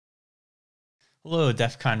Hello,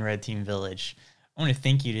 DEF CON Red Team Village. I want to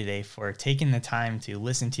thank you today for taking the time to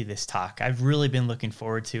listen to this talk. I've really been looking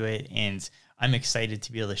forward to it, and I'm excited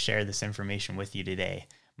to be able to share this information with you today.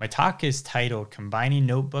 My talk is titled Combining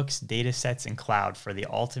Notebooks, Datasets, and Cloud for the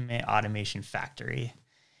Ultimate Automation Factory.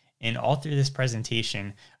 And all through this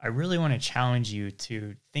presentation, I really want to challenge you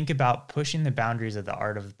to think about pushing the boundaries of the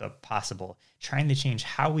art of the possible, trying to change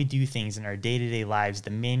how we do things in our day-to-day lives, the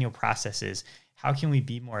manual processes. How can we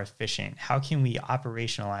be more efficient? How can we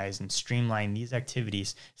operationalize and streamline these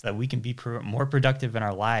activities so that we can be more productive in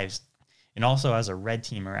our lives? And also as a red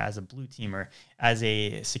teamer, as a blue teamer, as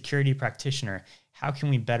a security practitioner, how can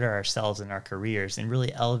we better ourselves in our careers and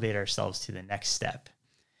really elevate ourselves to the next step?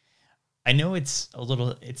 I know it's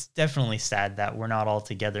definitely sad that we're not all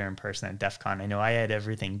together in person at DEF CON. I know I had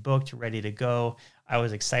everything booked, ready to go. I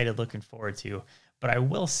was excited, looking forward to. But I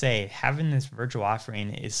will say having this virtual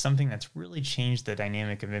offering is something that's really changed the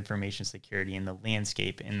dynamic of information security and the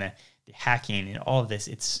landscape and the hacking and all of this.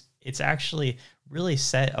 It's actually really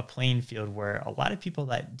set a playing field where a lot of people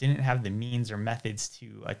that didn't have the means or methods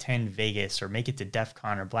to attend Vegas or make it to DEF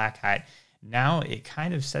CON or Black Hat, now it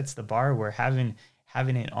kind of sets the bar where having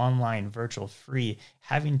it online, virtual, free,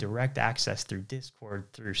 having direct access through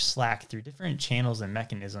Discord, through Slack, through different channels and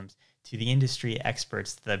mechanisms to the industry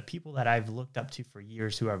experts, the people that I've looked up to for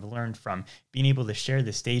years who I've learned from, being able to share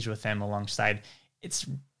the stage with them alongside, it's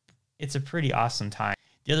a pretty awesome time.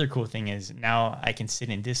 The other cool thing is now I can sit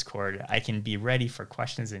in Discord. I can be ready for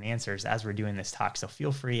questions and answers as we're doing this talk. So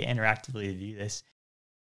feel free interactively to do this.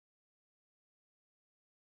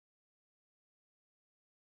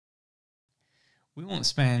 We won't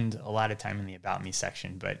spend a lot of time in the About Me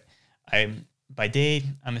section, but by day,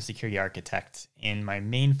 I'm a security architect, and my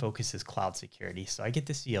main focus is cloud security. So I get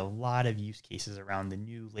to see a lot of use cases around the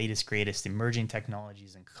new, latest, greatest emerging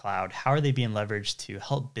technologies in cloud. How are they being leveraged to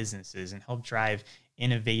help businesses and help drive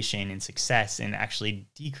innovation and success and actually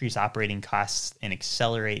decrease operating costs and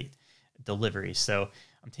accelerate delivery? So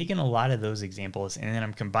I'm taking a lot of those examples, and then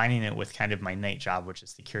I'm combining it with kind of my night job, which is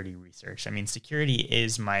security research. I mean, security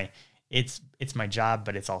is it's my job,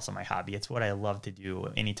 but it's also my hobby. It's what I love to do.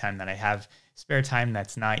 Anytime that I have spare time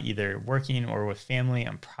that's not either working or with family,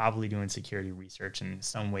 I'm probably doing security research in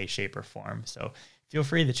some way, shape, or form. So feel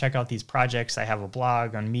free to check out these projects. I have a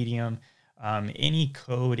blog on Medium. Any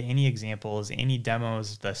code, any examples, any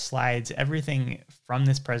demos, the slides, everything from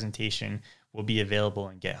this presentation will be available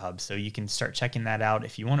in GitHub. So you can start checking that out.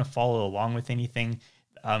 If you want to follow along with anything,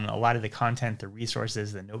 a lot of the content, the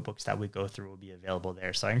resources, the notebooks that we go through will be available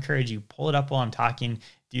there. So I encourage you, pull it up while I'm talking,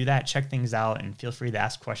 do that, check things out, and feel free to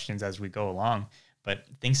ask questions as we go along. But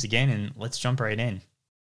thanks again, and let's jump right in.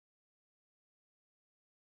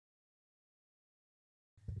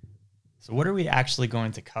 So what are we actually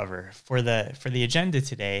going to cover? For the agenda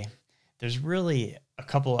today, there's really a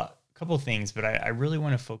couple things, but I really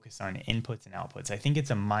want to focus on inputs and outputs. I think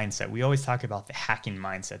it's a mindset. We always talk about the hacking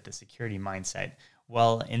mindset, the security mindset.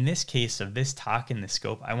 Well, in this case of this talk and the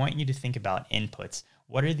scope, I want you to think about inputs.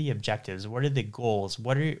 What are the objectives? What are the goals?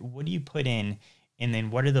 What do you put in? And then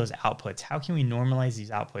what are those outputs? How can we normalize these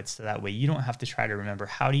outputs so that way you don't have to try to remember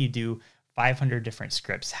how do you do 500 different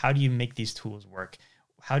scripts? How do you make these tools work?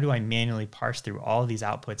 How do I manually parse through all of these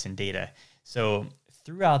outputs and data? So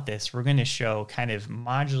throughout this, we're going to show kind of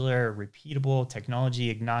modular, repeatable, technology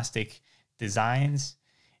agnostic designs.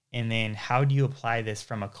 And then how do you apply this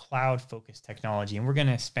from a cloud-focused technology? And we're going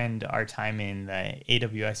to spend our time in the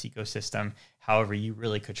AWS ecosystem. However, you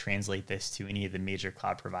really could translate this to any of the major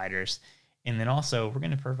cloud providers. And then also, we're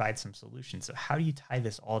going to provide some solutions. So how do you tie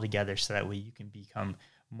this all together so that way you can become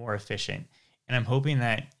more efficient? And I'm hoping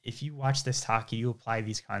that if you watch this talk, you apply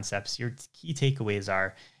these concepts, your key takeaways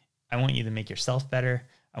are, I want you to make yourself better.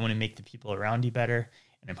 I want to make the people around you better.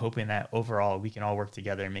 And I'm hoping that overall, we can all work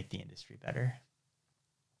together and make the industry better.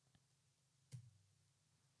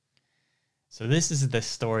 So this is the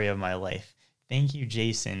story of my life. Thank you,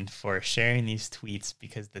 Jason, for sharing these tweets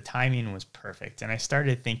because the timing was perfect. And I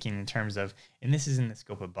started thinking in terms of, and this is in the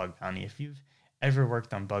scope of bug bounty. If you've ever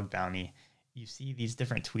worked on bug bounty, you see these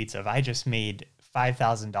different tweets of, I just made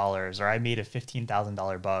 $5,000, or I made a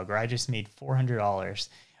 $15,000 bug, or I just made $400.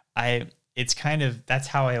 It's kind of, that's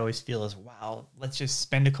how I always feel is, wow, let's just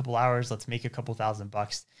spend a couple hours, let's make a couple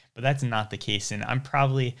 $1,000. But that's not the case. And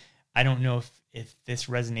I don't know if this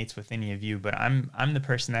resonates with any of you, but I'm the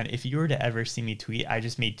person that if you were to ever see me tweet, I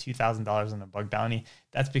just made $2,000 on a bug bounty,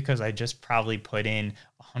 that's because I just probably put in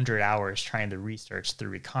 100 hours trying to research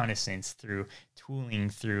through reconnaissance, through tooling,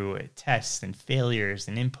 through tests and failures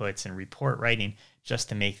and inputs and report writing just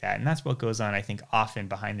to make that. And that's what goes on, I think, often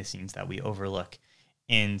behind the scenes that we overlook.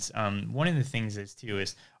 And one of the things is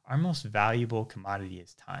our most valuable commodity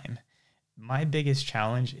is time. My biggest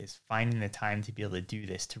challenge is finding the time to be able to do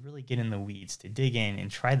this, to really get in the weeds, to dig in and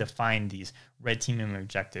try to find these red teaming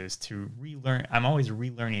objectives, to relearn. I'm always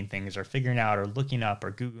relearning things or figuring out or looking up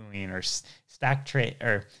or Googling or stack trade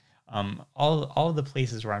or all of the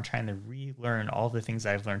places where I'm trying to relearn all the things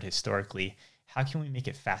I've learned historically. How can we make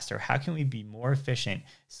it faster? How can we be more efficient?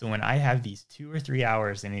 So when I have these 2 or 3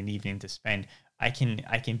 hours in an evening to spend, I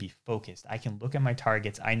can be focused. I can look at my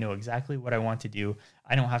targets. I know exactly what I want to do.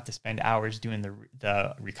 I don't have to spend hours doing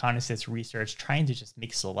the reconnaissance research, trying to just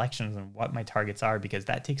make selections on what my targets are, because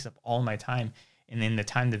that takes up all my time. And then the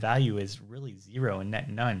time to value is really zero and net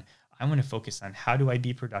none. I want to focus on how do I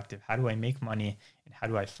be productive? How do I make money? And how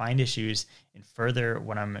do I find issues and further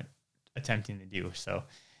what I'm attempting to do? So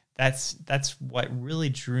that's what really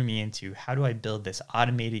drew me into how do I build this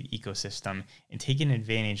automated ecosystem and taking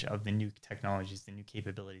advantage of the new technologies, the new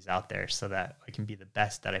capabilities out there so that I can be the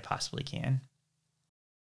best that I possibly can.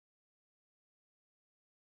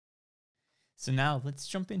 So now let's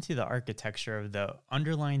jump into the architecture of the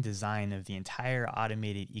underlying design of the entire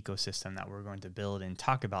automated ecosystem that we're going to build and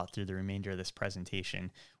talk about through the remainder of this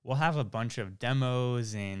presentation. We'll have a bunch of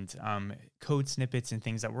demos and code snippets and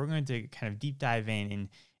things that we're going to kind of deep dive in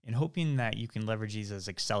and hoping that you can leverage these as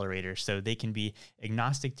accelerators so they can be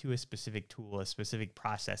agnostic to a specific tool, a specific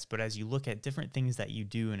process. But as you look at different things that you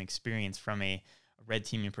do and experience from a red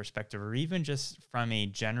teaming perspective, or even just from a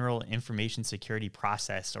general information security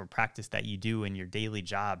process or practice that you do in your daily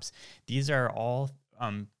jobs, these are all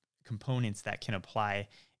components that can apply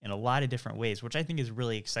in a lot of different ways, which I think is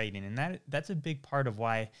really exciting. And that's a big part of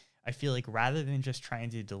why I feel like rather than just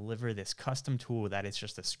trying to deliver this custom tool that it's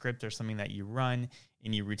just a script or something that you run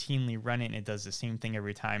and you routinely run it and it does the same thing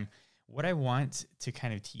every time, what I want to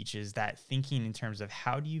kind of teach is that thinking in terms of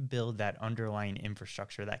how do you build that underlying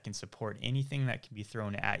infrastructure that can support anything that can be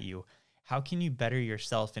thrown at you? How can you better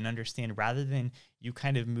yourself and understand, rather than you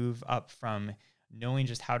kind of move up from knowing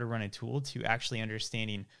just how to run a tool to actually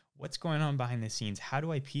understanding what's going on behind the scenes? How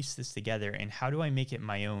do I piece this together and how do I make it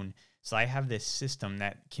my own? So I have this system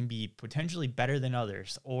that can be potentially better than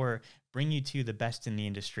others or bring you to the best in the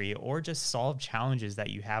industry or just solve challenges that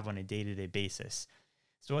you have on a day-to-day basis.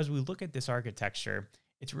 So as we look at this architecture,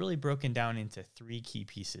 it's really broken down into 3 key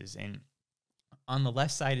pieces. And on the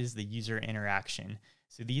left side is the user interaction.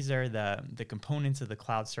 So these are the components of the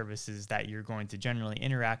cloud services that you're going to generally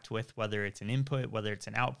interact with, whether it's an input, whether it's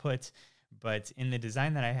an output. But in the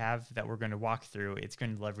design that I have that we're going to walk through, it's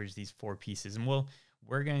going to leverage these 4 pieces. And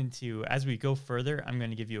we're going to, as we go further, I'm going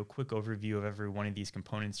to give you a quick overview of every one of these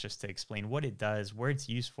components just to explain what it does, where it's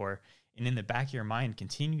used for, and in the back of your mind,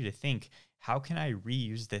 continue to think, how can I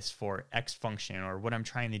reuse this for X function or what I'm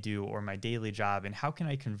trying to do or my daily job? And how can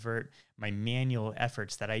I convert my manual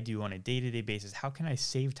efforts that I do on a day-to-day basis? How can I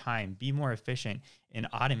save time, be more efficient, and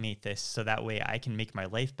automate this so that way I can make my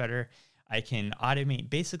life better? I can automate,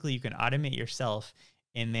 basically you can automate yourself,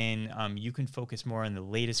 and then you can focus more on the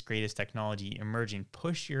latest, greatest technology emerging,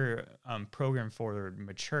 push your program forward,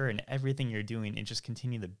 mature in everything you're doing, and just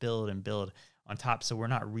continue to build and build on top. So we're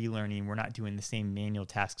not relearning, we're not doing the same manual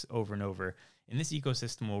tasks over and over. And this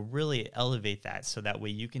ecosystem will really elevate that so that way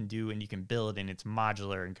you can do and you can build, and it's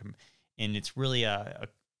modular and it's really an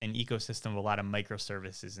ecosystem of a lot of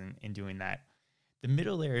microservices in doing that. The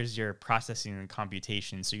middle layer is your processing and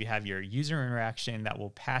computation. So you have your user interaction that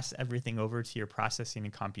will pass everything over to your processing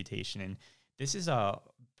and computation. And this is a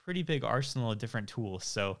pretty big arsenal of different tools.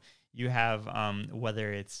 So you have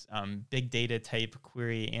whether it's big data type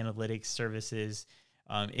query analytics services.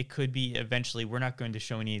 It could be eventually, we're not going to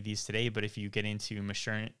show any of these today, but if you get into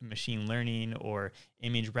machine learning or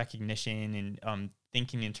image recognition and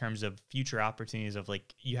thinking in terms of future opportunities of,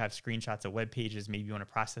 like, you have screenshots of web pages, maybe you want to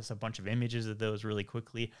process a bunch of images of those really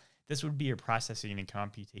quickly, this would be your processing and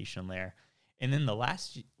computation layer. And then the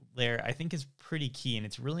last layer I think is pretty key, and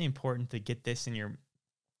it's really important to get this in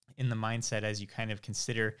the mindset as you kind of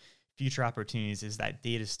consider future opportunities, is that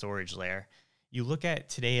data storage layer. You look at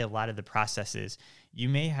today, a lot of the processes, you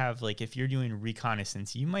may have, like, if you're doing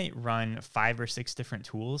reconnaissance, you might run 5 or 6 different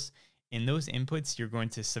tools. In those inputs, you're going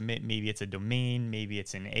to submit, maybe it's a domain, maybe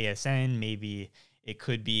it's an ASN, maybe it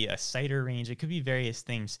could be a CIDR range, it could be various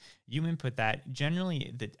things. You input that.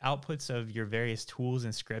 Generally, the outputs of your various tools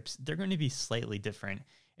and scripts, they're going to be slightly different.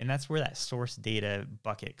 And that's where that source data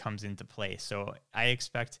bucket comes into play. So I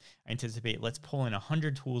anticipate, let's pull in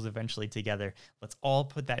 100 tools eventually together. Let's all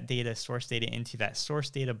put that data, source data, into that source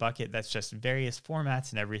data bucket that's just various formats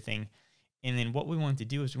and everything. And then what we want to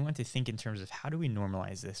do is we want to think in terms of, how do we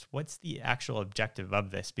normalize this? What's the actual objective of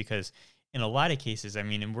this? Because in a lot of cases, I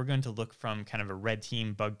mean, and we're going to look from kind of a red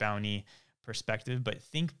team bug bounty perspective, but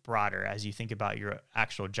think broader as you think about your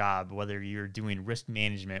actual job, whether you're doing risk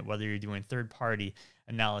management, whether you're doing third-party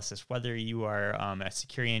analysis, whether you are a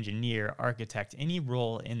security engineer, architect, any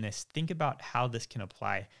role in this, think about how this can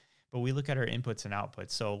apply. But we look at our inputs and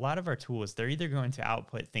outputs. So a lot of our tools, they're either going to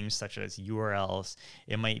output things such as URLs.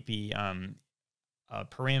 It might be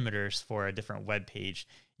parameters for a different web page.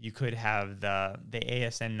 You could have the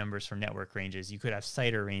ASN numbers for network ranges. You could have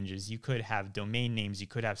CIDR ranges. You could have domain names. You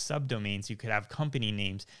could have subdomains. You could have company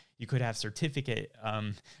names. You could have certificate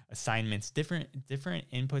assignments, different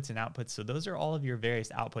inputs and outputs. So those are all of your various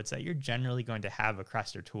outputs that you're generally going to have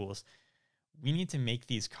across your tools. We need to make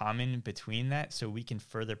these common between that so we can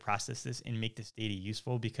further process this and make this data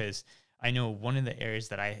useful, because I know one of the areas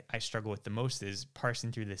that I struggle with the most is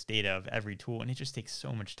parsing through this data of every tool, and it just takes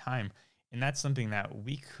so much time. And that's something that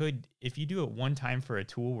we could, if you do it one time for a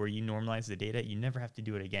tool where you normalize the data, you never have to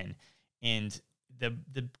do it again. And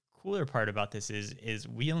the cooler part about this is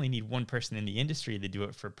we only need one person in the industry to do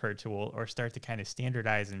it for per tool, or start to kind of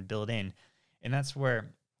standardize and build in. And that's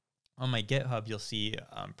where on my GitHub, you'll see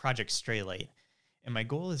Project Straylight. And my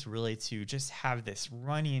goal is really to just have this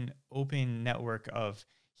running open network of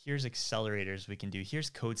here's accelerators we can do. Here's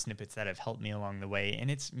code snippets that have helped me along the way. And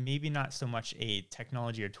it's maybe not so much a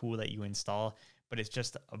technology or tool that you install, but it's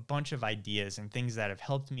just a bunch of ideas and things that have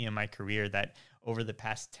helped me in my career that over the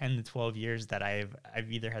past 10 to 12 years that I've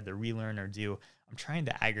either had to relearn or do. I'm trying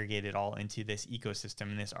to aggregate it all into this ecosystem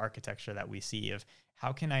and this architecture that we see of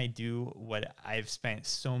how can I do what I've spent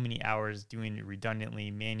so many hours doing redundantly,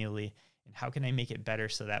 manually, and how can I make it better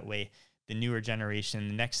so that way the newer generation,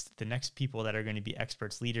 the next people that are going to be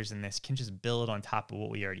experts, leaders in this, can just build on top of what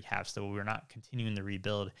we already have. So we're not continuing the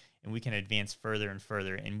rebuild, and we can advance further and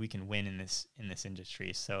further, and we can win in this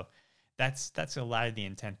industry. So that's a lot of the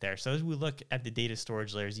intent there. So as we look at the data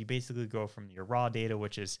storage layers, you basically go from your raw data,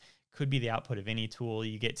 which could be the output of any tool.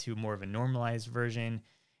 You get to more of a normalized version.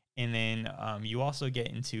 And then you also get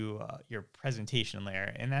into your presentation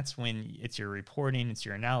layer. And that's when it's your reporting, it's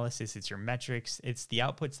your analysis, it's your metrics, it's the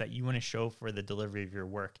outputs that you want to show for the delivery of your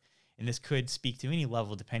work. And this could speak to any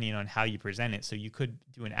level depending on how you present it. So you could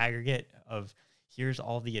do an aggregate of here's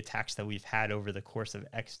all the attacks that we've had over the course of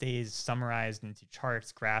X days, summarized into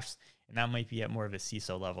charts, graphs, and that might be at more of a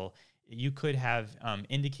CISO level. You could have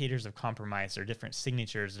indicators of compromise or different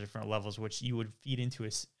signatures or different levels, which you would feed into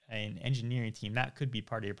an engineering team. That could be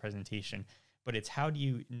part of your presentation, but it's how do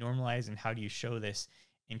you normalize and how do you show this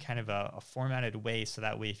in kind of a formatted way, so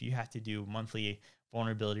that way if you have to do monthly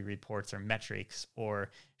vulnerability reports or metrics or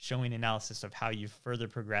showing analysis of how you've further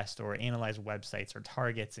progressed or analyzed websites or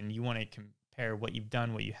targets, and you want to compare what you've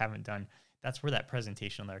done, what you haven't done, that's where that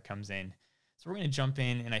presentation layer comes in. So we're going to jump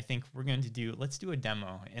in, and I think we're going to let's do a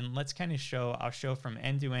demo, and let's kind of I'll show from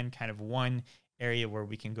end to end kind of one area where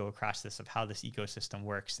we can go across this of how this ecosystem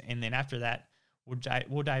works. And then after that,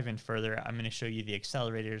 we'll dive in further. I'm going to show you the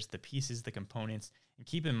accelerators, the pieces, the components, and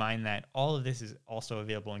keep in mind that all of this is also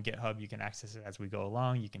available in GitHub. You can access it as we go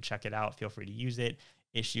along. You can check it out. Feel free to use it.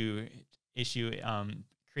 Create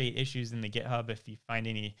issues in the GitHub. If you find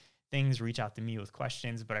any things, reach out to me with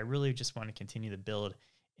questions, but I really just want to continue to build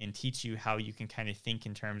and teach you how you can kind of think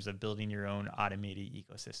in terms of building your own automated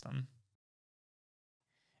ecosystem.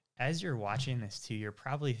 As you're watching this too, you're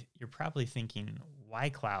probably thinking, why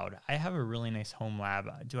cloud? I have a really nice home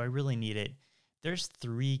lab. Do I really need it? There's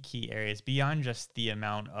three key areas beyond just the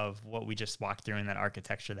amount of what we just walked through in that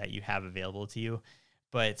architecture that you have available to you.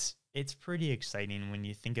 But it's pretty exciting when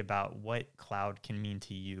you think about what cloud can mean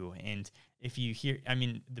to you. And if you hear,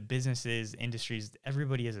 the businesses, industries,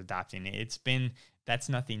 everybody is adopting it. That's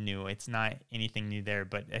nothing new. It's not anything new there.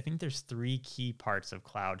 But I think there's three key parts of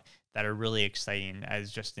cloud that are really exciting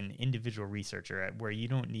as just an individual researcher, where you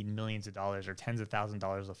don't need millions of dollars or tens of thousands of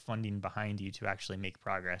dollars of funding behind you to actually make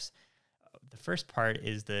progress. The first part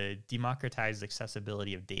is the democratized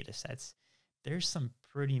accessibility of data sets. There's some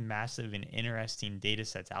pretty massive and interesting data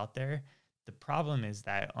sets out there. The problem is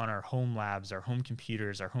that on our home labs, our home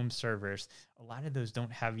computers, our home servers, a lot of those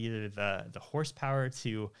don't have either the horsepower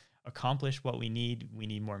to accomplish what we need. We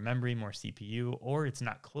need more memory, more CPU, or it's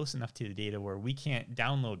not close enough to the data where we can't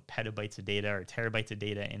download petabytes of data or terabytes of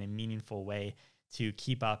data in a meaningful way to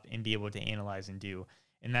keep up and be able to analyze and do.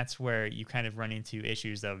 And that's where you kind of run into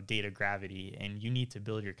issues of data gravity, and you need to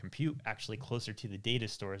build your compute actually closer to the data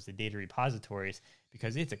stores, the data repositories,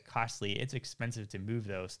 because it's expensive to move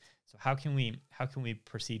those. So how can we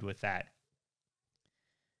proceed with that?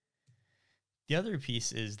 The other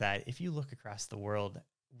piece is that if you look across the world,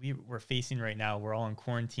 we're facing right now, we're all in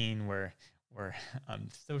quarantine, we're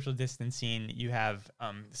social distancing. You have,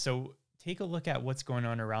 so take a look at what's going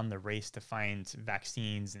on around the race to find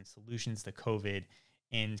vaccines and solutions to COVID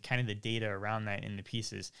and kind of the data around that in the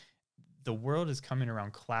pieces. The world is coming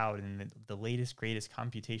around cloud and the latest, greatest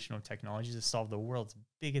computational technologies to solve the world's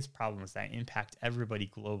biggest problems that impact everybody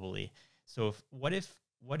globally. So what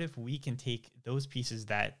if we can take those pieces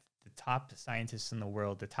that the top scientists in the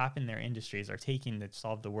world, the top in their industries are taking to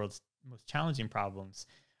solve the world's most challenging problems?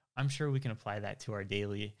 I'm sure we can apply that to our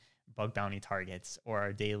daily bug bounty targets or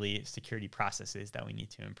our daily security processes that we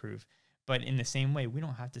need to improve. But in the same way, we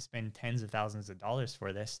don't have to spend tens of thousands of dollars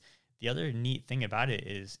for this. The other neat thing about it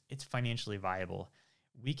is it's financially viable.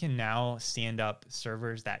 We can now stand up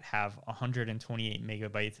servers that have 128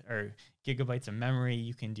 megabytes or gigabytes of memory.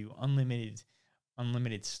 You can do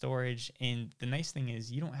unlimited storage. And the nice thing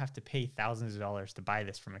is you don't have to pay thousands of dollars to buy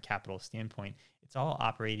this from a capital standpoint. It's all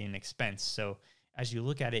operating expense. So as you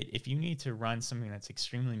look at it, if you need to run something that's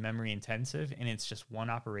extremely memory intensive and it's just one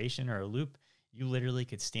operation or a loop, you literally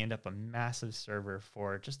could stand up a massive server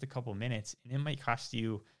for just a couple minutes, and it might cost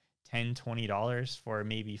you $10, $20 for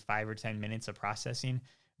maybe 5 or 10 minutes of processing.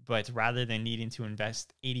 But rather than needing to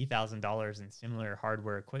invest $80,000 in similar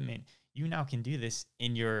hardware equipment, you now can do this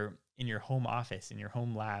in your home office, in your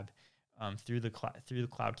home lab, through the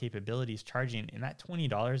cloud capabilities charging. And that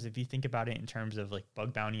 $20, if you think about it in terms of like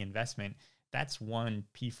bug bounty investment, that's one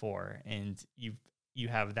P4, and you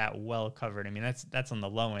have that well covered. I mean, that's on the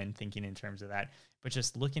low end, thinking in terms of that, but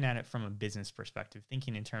just looking at it from a business perspective,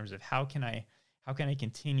 thinking in terms of how can I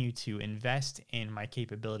continue to invest in my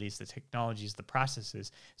capabilities, the technologies, the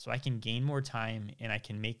processes, so I can gain more time and I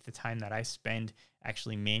can make the time that I spend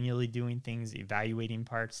actually manually doing things, evaluating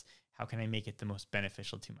parts, how can I make it the most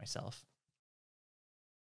beneficial to myself?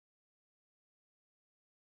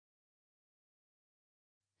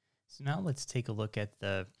 So now let's take a look at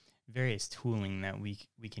the various tooling that we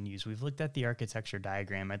can use. We've looked at the architecture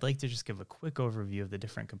diagram. I'd like to just give a quick overview of the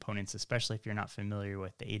different components, especially if you're not familiar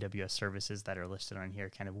with the AWS services that are listed on here,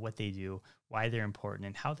 kind of what they do, why they're important,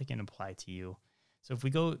 and how they can apply to you. So if we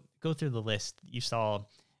go through the list, you saw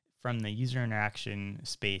from the user interaction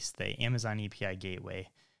space, the Amazon API gateway.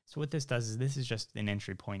 So what this does is this is just an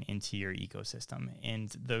entry point into your ecosystem. And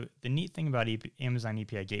the neat thing about Amazon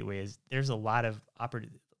API gateway is there's a lot of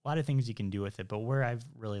things you can do with it, but where I've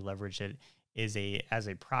really leveraged it is as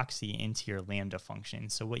a proxy into your Lambda function.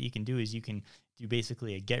 So what you can do is you can do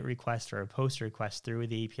basically a GET request or a POST request through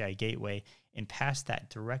the API gateway and pass that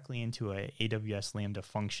directly into a AWS Lambda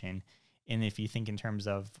function. And if you think in terms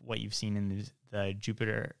of what you've seen in the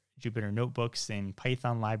Jupyter notebooks and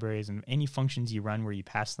Python libraries and any functions you run where you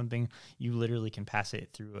pass something, you literally can pass it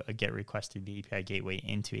through a GET request through the API gateway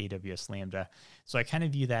into AWS Lambda. So I kind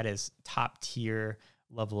of view that as top tier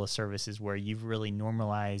level of services where you've really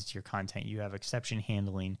normalized your content. You have exception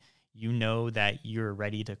handling. You know that you're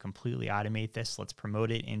ready to completely automate this. Let's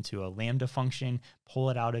promote it into a Lambda function, pull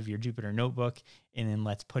it out of your Jupyter notebook, and then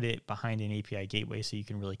let's put it behind an API gateway so you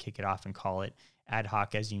can really kick it off and call it ad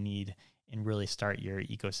hoc as you need and really start your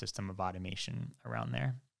ecosystem of automation around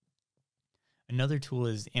there. Another tool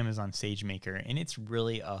is Amazon SageMaker, and it's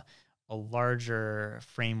really a larger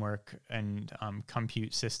framework and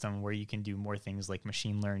compute system where you can do more things like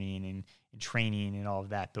machine learning and training and all of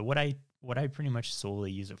that. But what I pretty much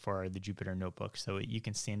solely use it for are the Jupyter notebooks. So you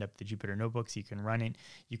can stand up the Jupyter notebooks, you can run it,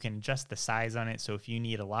 you can adjust the size on it. So if you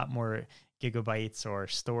need a lot more gigabytes or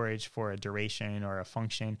storage for a duration or a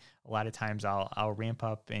function, a lot of times I'll ramp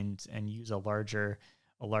up and use a larger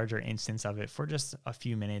instance of it for just a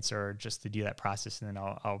few minutes or just to do that process, and then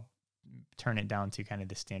I'll turn it down to kind of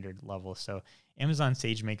the standard level. So Amazon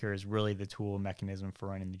SageMaker is really the tool mechanism for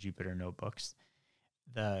running the Jupyter notebooks.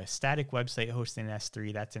 The static website hosted in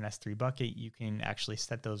S3, that's an S3 bucket. You can actually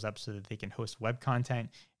set those up so that they can host web content,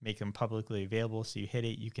 make them publicly available. So you hit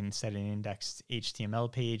it, you can set an indexed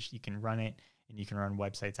HTML page, you can run it, and you can run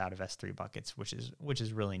websites out of S3 buckets, which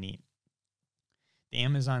is really neat. The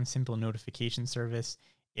Amazon Simple Notification Service,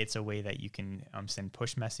 it's a way that you can send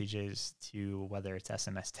push messages to whether it's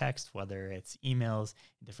SMS text, whether it's emails,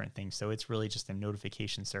 different things. So it's really just a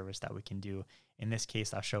notification service that we can do. In this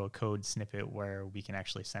case, I'll show a code snippet where we can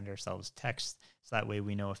actually send ourselves text. So that way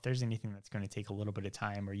we know if there's anything that's going to take a little bit of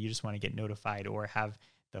time or you just want to get notified or have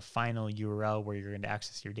the final URL where you're going to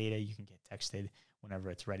access your data, you can get texted whenever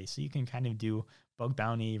it's ready. So you can kind of do bug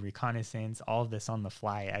bounty, reconnaissance, all of this on the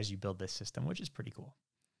fly as you build this system, which is pretty cool.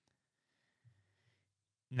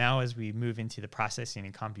 Now, as we move into the processing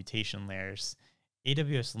and computation layers,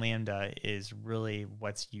 AWS Lambda is really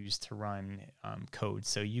what's used to run code.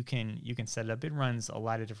 So you can set it up. It runs a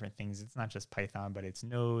lot of different things. It's not just Python, but it's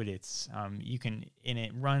Node.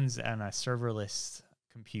 It runs on a serverless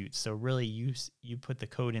compute. So really you put the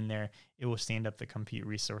code in there, it will stand up the compute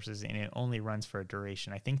resources, and it only runs for a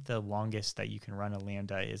duration. I think the longest that you can run a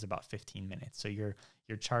Lambda is about 15 minutes. So you're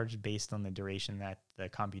charged based on the duration that the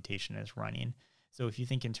computation is running. So if you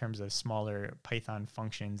think in terms of smaller Python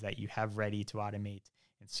functions that you have ready to automate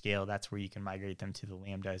and scale, that's where you can migrate them to the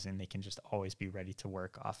Lambdas, and they can just always be ready to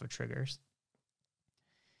work off of triggers.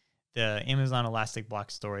 The Amazon Elastic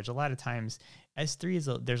Block Storage, a lot of times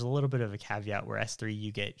S3 there's a little bit of a caveat where S3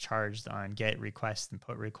 you get charged on get requests and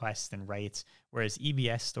put requests and writes, whereas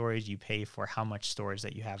EBS storage you pay for how much storage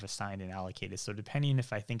that you have assigned and allocated. So depending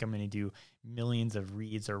if I think I'm going to do millions of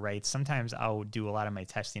reads or writes, sometimes I'll do a lot of my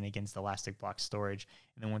testing against Elastic Block Storage,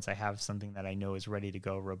 and then once I have something that I know is ready to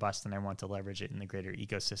go, robust, and I want to leverage it in the greater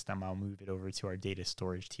ecosystem, I'll move it over to our data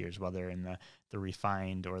storage tiers, whether in the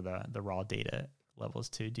refined or the raw data levels,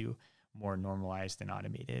 to do more normalized and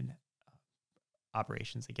automated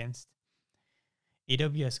operations against.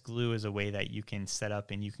 AWS Glue is a way that you can set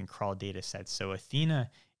up and you can crawl data sets. So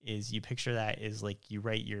Athena is, you picture that is like you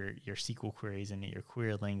write your SQL queries in your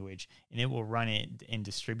query language, and it will run it and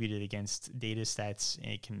distribute it against data sets.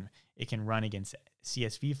 It can run against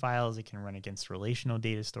CSV files. It can run against relational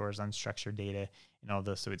data stores, unstructured data, and all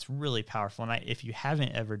those. So it's really powerful. And if you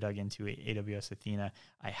haven't ever dug into AWS Athena,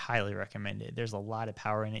 I highly recommend it. There's a lot of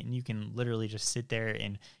power in it, and you can literally just sit there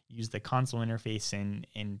and use the console interface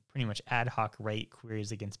and pretty much ad hoc write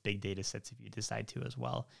queries against big data sets if you decide to as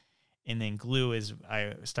well. And then Glue is,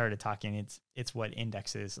 I started talking, it's what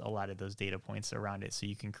indexes a lot of those data points around it. So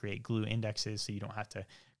you can create Glue indexes so you don't have to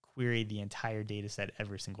query the entire data set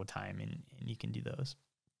every single time, and you can do those.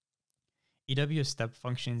 AWS step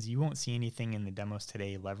functions, you won't see anything in the demos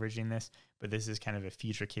today leveraging this, but this is kind of a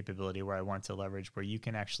future capability where I want to leverage, where you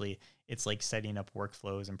can actually, it's like setting up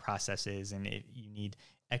workflows and processes, and you need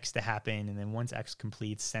X to happen, and then once X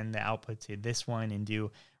completes, send the output to this one and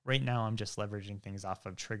do. Right now, I'm just leveraging things off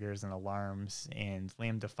of triggers and alarms and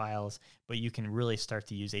Lambda files, but you can really start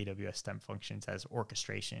to use AWS step functions as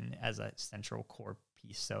orchestration as a central core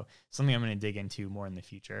piece. So something I'm going to dig into more in the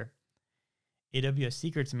future. AWS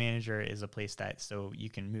Secrets Manager is a place that, so you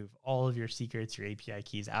can move all of your secrets, your API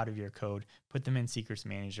keys out of your code, put them in Secrets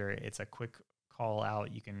Manager. It's a quick call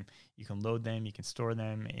out. You can load them, you can store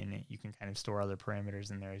them, and you can kind of store other parameters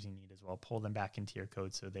in there as you need as well. Pull them back into your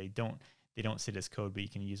code so they don't sit as code, but you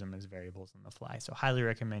can use them as variables on the fly. So highly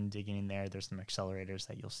recommend digging in there. There's some accelerators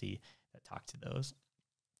that you'll see that talk to those.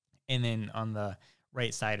 And then on the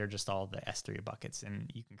right side are just all the S3 buckets, and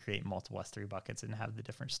you can create multiple S3 buckets and have the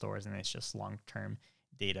different stores, and it's just long-term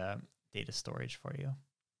data storage for you.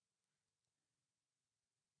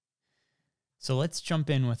 So let's jump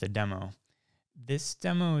in with a demo. This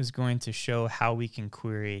demo is going to show how we can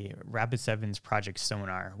query Rapid7's Project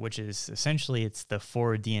Sonar, which is essentially, it's the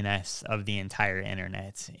forward DNS of the entire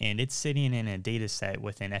internet, and it's sitting in a data set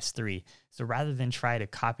within S3. So rather than try to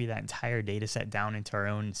copy that entire data set down into our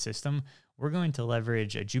own system, we're going to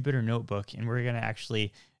leverage a Jupyter notebook, and we're going to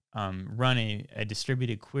actually run a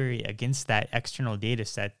distributed query against that external data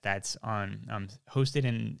set that's on hosted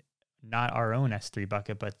in not our own S3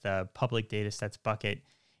 bucket, but the public data sets bucket.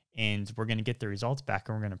 And we're going to get the results back,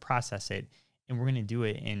 and we're going to process it, and we're going to do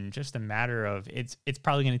it in just a matter of, it's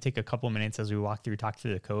probably going to take a couple minutes as we talk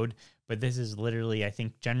through the code, but this is literally, I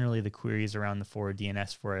think generally the queries around the forward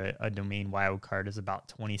DNS for a domain wildcard is about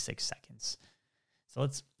 26 seconds. So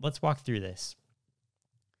let's walk through this.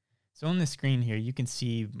 So on the screen here, you can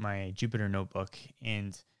see my Jupyter notebook,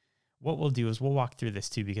 and what we'll do is we'll walk through this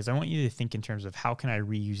too, because I want you to think in terms of how can I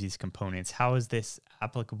reuse these components? How is this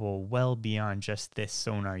applicable well beyond just this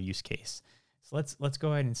Sonar use case? So let's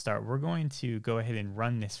go ahead and start. We're going to go ahead and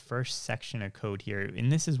run this first section of code here.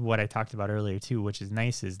 And this is what I talked about earlier too, which is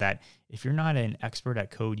nice, is that if you're not an expert at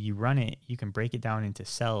code, you run it, you can break it down into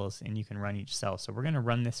cells, and you can run each cell. So we're going to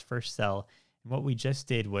run this first cell. And what we just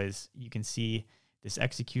did was, you can see this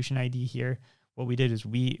execution ID here. What we did is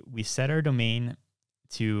we set our domain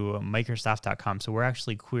to Microsoft.com. So we're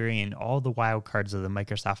actually querying all the wildcards of the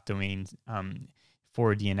Microsoft domain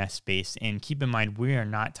for DNS space. And keep in mind, we are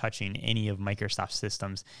not touching any of Microsoft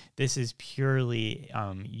systems. This is purely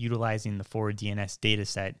utilizing the forward DNS data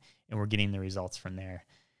set, and we're getting the results from there.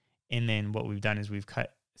 And then what we've done is we've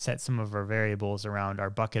set some of our variables around our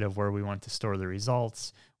bucket of where we want to store the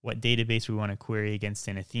results, what database we want to query against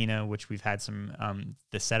in Athena, which we've had some,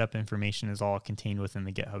 the setup information is all contained within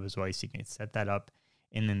the GitHub as well, so you can set that up.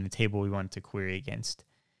 And then the table we want to query against.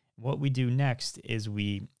 What we do next is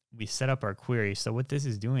we set up our query. So what this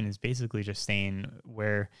is doing is basically just saying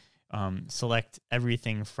where select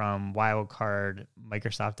everything from wildcard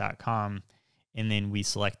Microsoft.com, And then we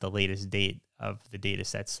select the latest date of the data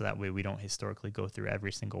sets, so that way we don't historically go through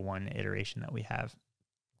every single one iteration that we have.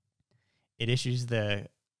 It issues the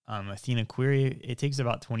Athena query. It takes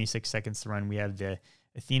about 26 seconds to run. We have the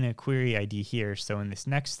Athena query ID here. So in this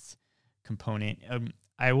next component,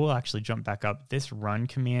 I will actually jump back up. This run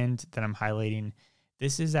command that I'm highlighting,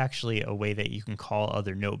 this is actually a way that you can call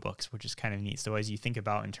other notebooks, which is kind of neat. So as you think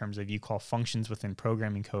about in terms of you call functions within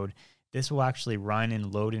programming code, this will actually run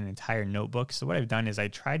and load an entire notebook. So what I've done is I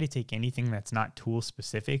try to take anything that's not tool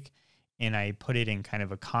specific and I put it in kind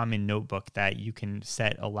of a common notebook that you can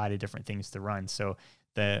set a lot of different things to run. So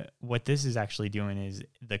what this is actually doing is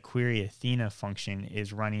the query Athena function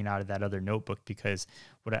is running out of that other notebook, because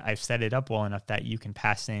I've set it up well enough that you can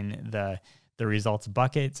pass in the results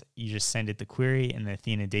bucket. You just send it the query in the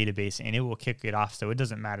Athena database and it will kick it off. So it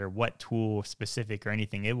doesn't matter what tool specific or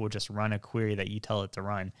anything, it will just run a query that you tell it to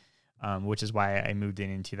run, which is why I moved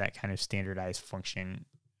it into that kind of standardized function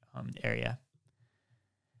area.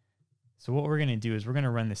 So what we're going to do is we're going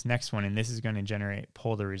to run this next one, and this is going to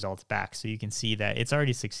pull the results back. So you can see that it's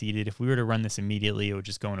already succeeded. If we were to run this immediately, it would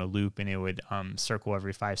just go in a loop and it would circle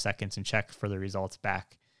every 5 seconds and check for the results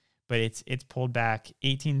back. But it's pulled back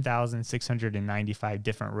 18,695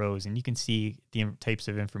 different rows, and you can see the types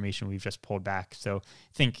of information we've just pulled back. So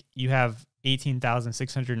think you have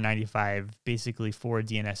 18,695, basically 4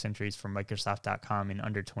 DNS entries from Microsoft.com in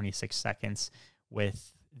under 26 seconds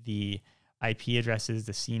with the IP addresses,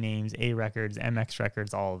 the C names, A records, MX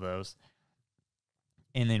records, all of those.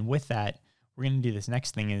 And then with that, we're going to do this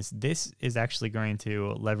next thing this is actually going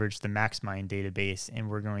to leverage the MaxMind database, and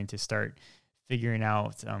we're going to start figuring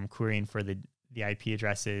out querying for the IP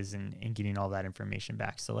addresses and getting all that information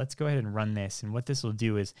back. So let's go ahead and run this. And what this will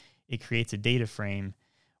do is it creates a data frame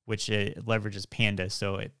which leverages pandas.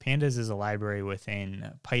 So pandas is a library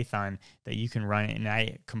within Python that you can run, and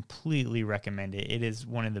I completely recommend it. It is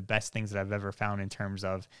one of the best things that I've ever found in terms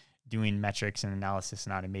of doing metrics and analysis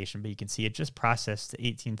and automation. But you can see it just processed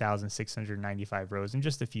 18,695 rows in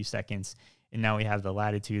just a few seconds, and now we have the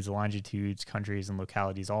latitudes, longitudes, countries, and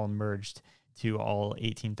localities all merged to all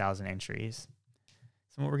 18,000 entries.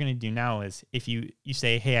 So what we're going to do now is if you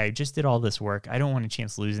say, hey, I just did all this work, I don't want a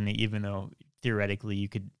chance losing it, even though theoretically you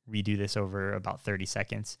could redo this over about 30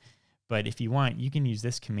 seconds. But if you want, you can use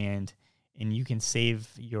this command and you can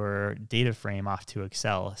save your data frame off to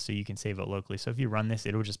Excel, so you can save it locally. So if you run this,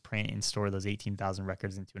 it'll just print and store those 18,000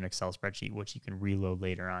 records into an Excel spreadsheet, which you can reload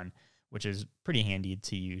later on, which is pretty handy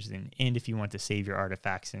to use. And if you want to save your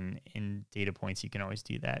artifacts and data points, you can always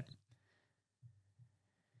do that.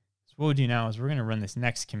 So what we'll do now is we're going to run this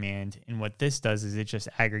next command, and what this does is it just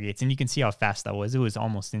aggregates, and you can see how fast that was. It was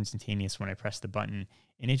almost instantaneous when I pressed the button,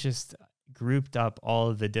 and it just grouped up all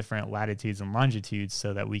of the different latitudes and longitudes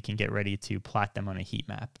so that we can get ready to plot them on a heat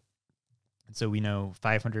map. And so we know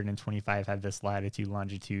 525 have this latitude,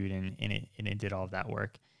 longitude, and it did all of that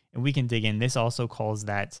work. And we can dig in. This also calls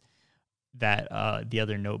the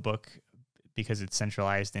other notebook, because it's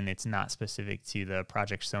centralized and it's not specific to the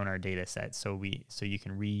Project Sonar data set. So you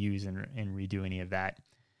can reuse and redo any of that.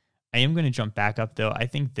 I am going to jump back up though. I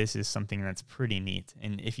think this is something that's pretty neat.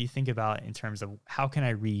 And if you think about in terms of how can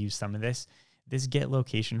I reuse some of this get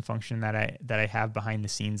location function that I have behind the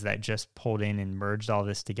scenes that just pulled in and merged all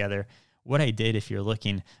this together. What I did, if you're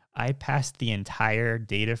looking, I passed the entire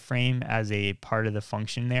data frame as a part of the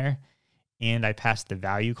function there. And I passed the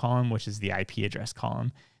value column, which is the IP address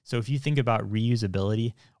column. So if you think about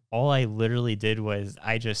reusability, all I literally did was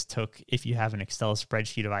I just took, if you have an Excel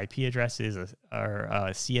spreadsheet of IP addresses or a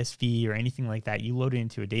CSV or anything like that, you load it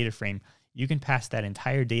into a data frame, you can pass that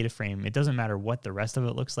entire data frame. It doesn't matter what the rest of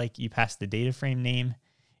it looks like. You pass the data frame name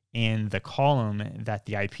and the column that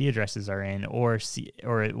the IP addresses are in, or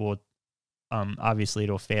it will, obviously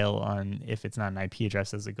it'll fail on if it's not an IP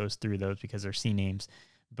address as it goes through those because they're C names.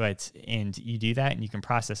 And you do that and you can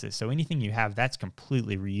process it. So anything you have, that's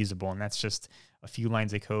completely reusable. And that's just a few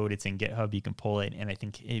lines of code. It's in GitHub. You can pull it. And I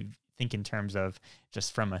think in terms of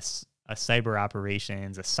just from a cyber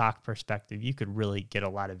operations, a SOC perspective, you could really get a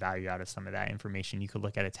lot of value out of some of that information. You could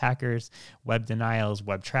look at attackers, web denials,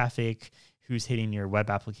 web traffic, who's hitting your web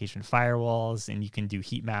application firewalls, and you can do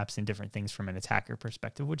heat maps and different things from an attacker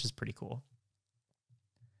perspective, which is pretty cool.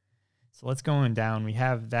 So let's go on down. We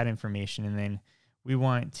have that information, and then we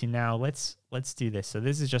want to now, let's do this. So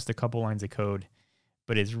this is just a couple lines of code,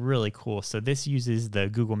 but it's really cool. So this uses the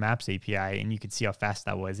Google Maps API, and you can see how fast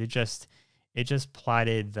that was. It just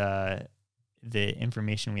plotted the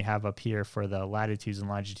information we have up here for the latitudes and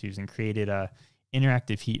longitudes and created a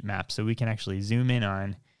interactive heat map. So we can actually zoom in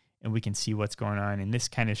on, and we can see what's going on. And this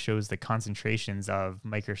kind of shows the concentrations of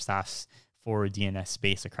Microsoft's forward DNS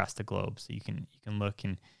space across the globe. So you can look,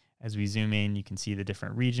 and as we zoom in, you can see the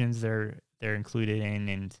different regions they're included in.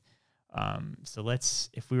 And so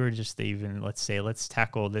if we were just to even, let's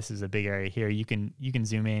tackle, this is a big area here. You can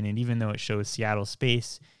zoom in, and even though it shows Seattle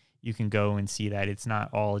space, you can go and see that it's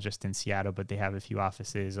not all just in Seattle, but they have a few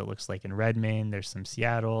offices. It looks like in Redmond, there's some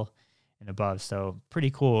Seattle and above. So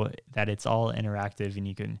pretty cool that it's all interactive and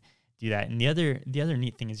you can do that. And the other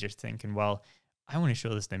neat thing is just thinking, well, I want to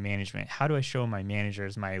show this to management. How do I show my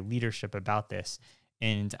managers, my leadership about this?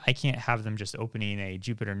 And I can't have them just opening a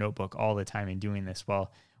Jupyter notebook all the time and doing this.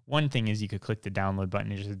 Well, one thing is you could click the download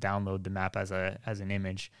button and just download the map as an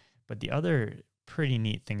image. But the other pretty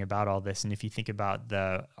neat thing about all this, and if you think about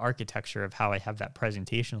the architecture of how I have that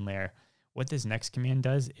presentation layer, what this next command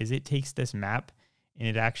does is it takes this map and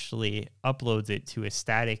it actually uploads it to a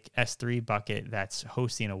static S3 bucket that's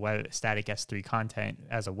hosting a static S3 content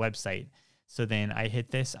as a website. So then I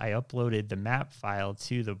hit this, I uploaded the map file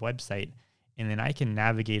to the website, and then I can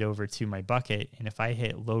navigate over to my bucket. And if I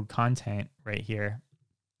hit load content right here,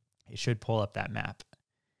 it should pull up that map.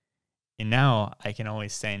 And now I can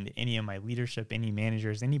always send any of my leadership, any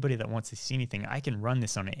managers, anybody that wants to see anything. I can run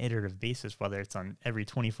this on an iterative basis, whether it's on every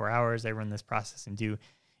 24 hours, I run this process and do.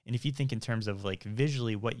 And if you think in terms of like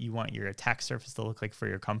visually what you want your attack surface to look like for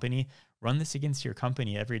your company, run this against your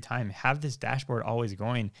company every time. Have this dashboard always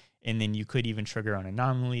going, and then you could even trigger on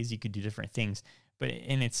anomalies. You could do different things.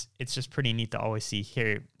 And it's just pretty neat to always see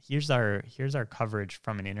here's our coverage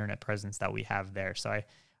from an internet presence that we have there. So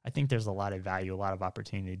I think there's a lot of value, a lot of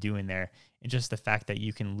opportunity to do in there. And just the fact that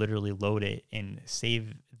you can literally load it and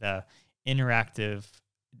save the interactive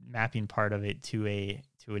mapping part of it to an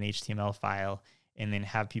HTML file, and then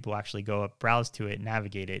have people actually go up, browse to it,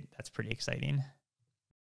 navigate it. That's pretty exciting.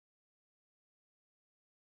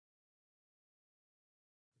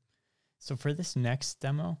 So for this next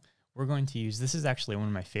demo, we're going to use, this is actually one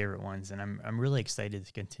of my favorite ones, and I'm really excited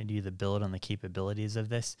to continue the build on the capabilities of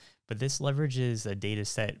this, but this leverages a data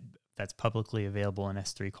set that's publicly available in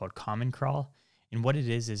S3 called Common Crawl. And what it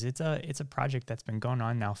is it's a project that's been going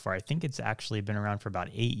on now for, I think it's actually been around for about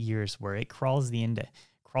 8 years, where it crawls the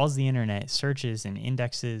internet, searches and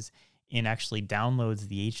indexes, and actually downloads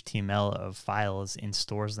the HTML of files and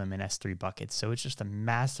stores them in S3 buckets. So it's just a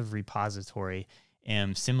massive repository,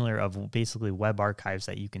 similar of basically web archives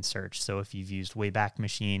that you can search. So if you've used Wayback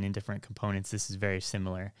Machine and different components, this is very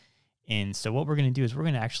similar. And so what we're going to do is we're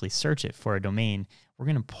going to actually search it for a domain. We're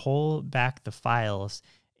going to pull back the files,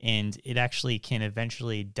 and it actually can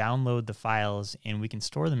eventually download the files, and we can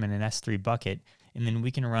store them in an S3 bucket. And then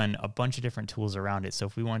we can run a bunch of different tools around it. So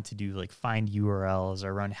if we want to do like find URLs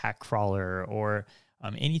or run hack crawler or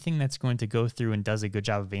anything that's going to go through and does a good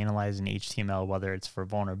job of analyzing HTML, whether it's for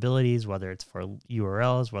vulnerabilities, whether it's for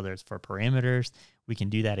URLs, whether it's for parameters, we can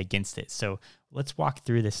do that against it. So let's walk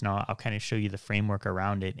through this now. I'll kind of show you the framework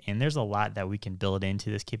around it. And there's a lot that we can build into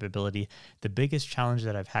this capability. The biggest challenge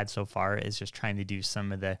that I've had so far is just trying to do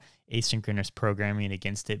some of the asynchronous programming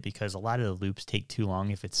against it, because a lot of the loops take too long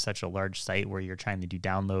if it's such a large site where you're trying to do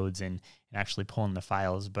downloads and actually pulling the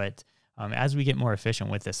files. But as we get more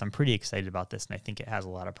efficient with this, I'm pretty excited about this, and I think it has a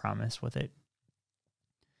lot of promise with it.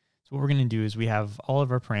 So what we're going to do is we have all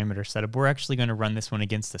of our parameters set up. We're actually going to run this one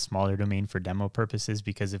against a smaller domain for demo purposes,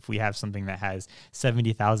 because if we have something that has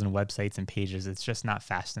 70,000 websites and pages, it's just not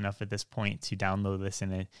fast enough at this point to download this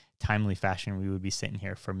in a timely fashion. We would be sitting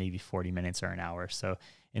here for maybe 40 minutes or an hour. So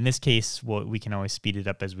in this case, we can always speed it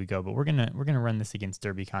up as we go, but we're going to run this against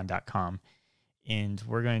derbycon.com. And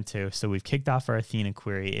we're going to, so we've kicked off our Athena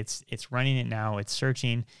query. It's running it now. It's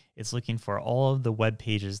searching. It's looking for all of the web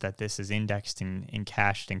pages that this is indexed and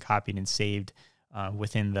cached and copied and saved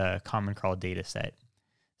within the Common Crawl data set.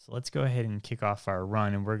 So let's go ahead and kick off our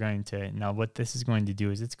run. And we're going to, now what this is going to do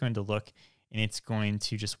is it's going to look, and it's going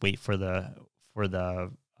to just wait for the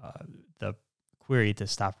query to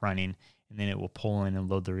stop running, and then it will pull in and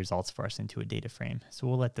load the results for us into a data frame. So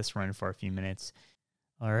we'll let this run for a few minutes.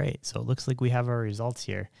 All right, so it looks like we have our results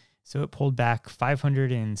here. So it pulled back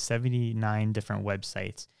 579 different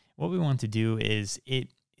websites. What we want to do is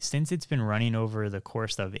since it's been running over the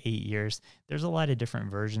course of 8 years, there's a lot of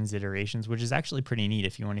different versions, iterations, which is actually pretty neat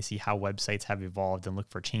if you want to see how websites have evolved and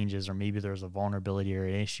look for changes, or maybe there's a vulnerability or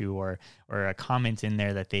an issue or a comment in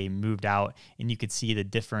there that they moved out, and you could see the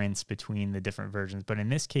difference between the different versions. But in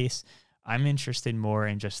this case, I'm interested more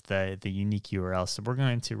in just the unique URL. So we're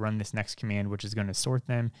going to run this next command, which is going to sort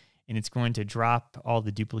them, and it's going to drop all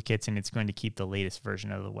the duplicates, and it's going to keep the latest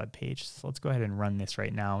version of the web page. So let's go ahead and run this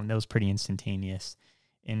right now. And that was pretty instantaneous.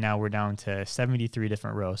 And now we're down to 73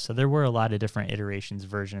 different rows. So there were a lot of different iterations,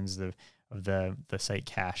 versions of the site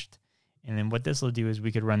cached. And then what this will do is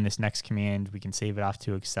we could run this next command. We can save it off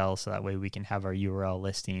to Excel so that way we can have our URL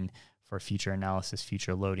listing for future analysis,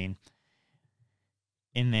 future loading.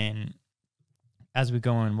 And then as we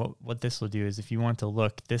go in, what this will do is if you want to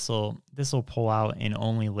look, this will pull out and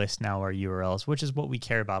only list now our URLs, which is what we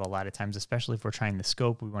care about a lot of times, especially if we're trying to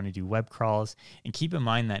scope, we want to do web crawls. And keep in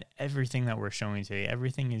mind that everything that we're showing today,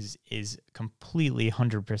 everything is completely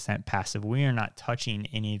 100% passive. We are not touching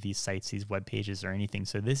any of these sites, these web pages or anything.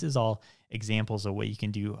 So this is all examples of what you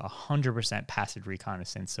can do 100% passive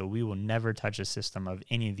reconnaissance. So we will never touch a system of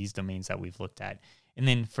any of these domains that we've looked at. And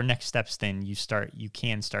then for next steps, then you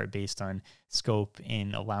can start based on scope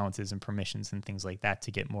and allowances and permissions and things like that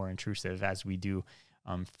to get more intrusive as we do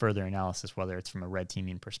further analysis, whether it's from a red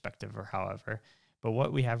teaming perspective or however. But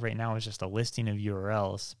what we have right now is just a listing of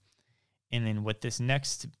URLs. And then what this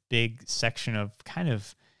next big section of kind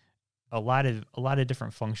of a lot of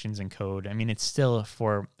different functions in code. I mean, it's still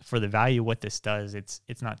for the value what this does, it's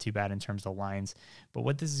not too bad in terms of lines. But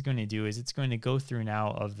what this is going to do is it's going to go through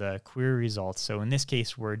now of the query results. So in this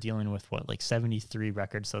case, we're dealing with like 73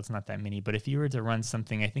 records, so it's not that many. But if you were to run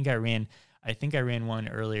something, I think I ran one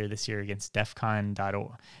earlier this year against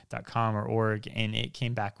defcon.com or org, and it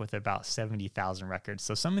came back with about 70,000 records.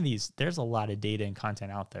 So some of these, there's a lot of data and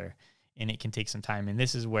content out there, and it can take some time. And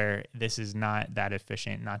this is where this is not that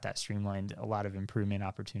efficient, not that streamlined, a lot of improvement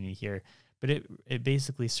opportunity here. But it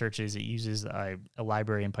basically searches, it uses a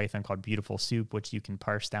library in Python called Beautiful Soup, which you can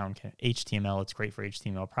parse down HTML. It's great for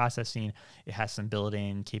HTML processing. It has some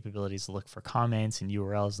built-in capabilities to look for comments and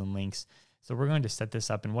URLs and links. So we're going to set this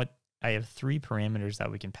up. And what I have 3 parameters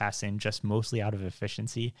that we can pass in just mostly out of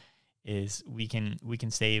efficiency is we can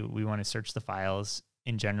say we want to search the files,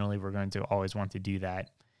 and generally we're going to always want to do that.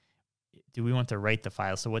 Do we want to write the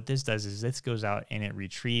file? So what this does is this goes out and it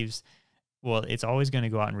retrieves, well, it's always going to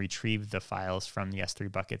go out and retrieve the files from the S3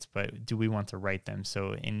 buckets, but do we want to write them?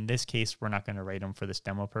 So in this case, we're not going to write them for this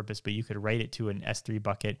demo purpose, but you could write it to an S3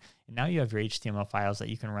 bucket, and now you have your HTML files that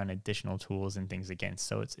you can run additional tools and things against.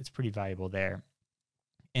 So it's pretty valuable there.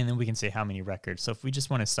 And then we can say how many records. So if we just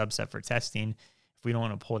want a subset for testing, if we don't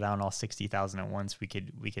want to pull down all 60,000 at once, we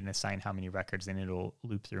can assign how many records, and it'll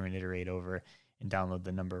loop through and iterate over and download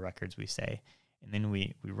the number of records we say. And then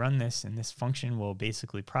we run this, and this function will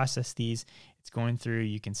basically process these. It's going through.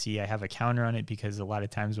 You can see I have a counter on it because a lot of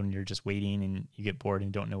times when you're just waiting and you get bored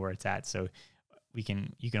and don't know where it's at, so you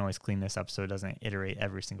can always clean this up so it doesn't iterate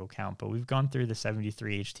every single count. But we've gone through the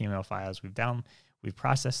 73 HTML files. We've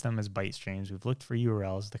processed them as byte streams. We've looked for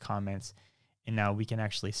URLs, the comments, and now we can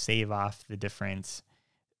actually save off the different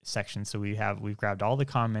sections. So we've grabbed all the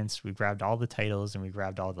comments, we've grabbed all the titles, and we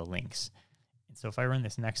grabbed all the links. And so if I run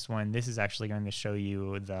this next one, this is actually going to show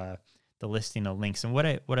you the listing of links. And what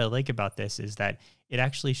I like about this is that it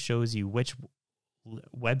actually shows you which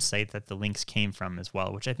website that the links came from as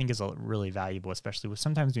well, which I think is really valuable, especially with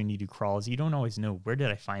sometimes when you do crawls, you don't always know, where did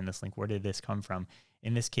I find this link? Where did this come from?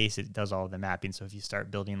 In this case, it does all of the mapping. So if you start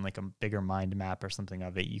building like a bigger mind map or something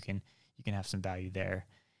of it, you can have some value there.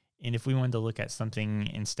 And if we wanted to look at something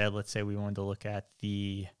instead, let's say we wanted to look at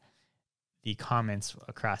the comments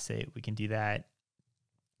across it, we can do that,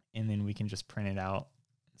 and then we can just print it out.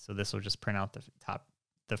 So this will just print out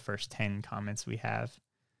the first 10 comments we have.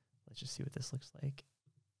 Let's just see what this looks like.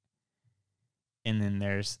 And then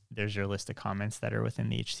there's your list of comments that are within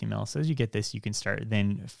the HTML. So as you get this, you can start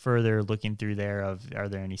then further looking through there of, are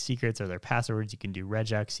there any secrets? Are there passwords? You can do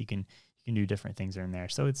regex. You can do different things in there.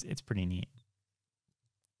 So it's pretty neat.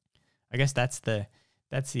 I guess that's the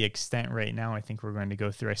extent right now I think we're going to go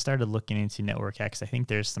through. I started looking into Network X. I think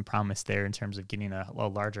there's some promise there in terms of getting a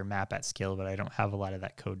larger map at scale, but I don't have a lot of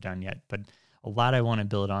that code done yet. But a lot I want to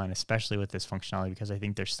build on, especially with this functionality, because I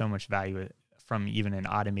think there's so much value from even an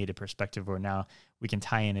automated perspective where now we can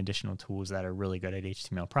tie in additional tools that are really good at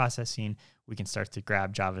HTML processing. We can start to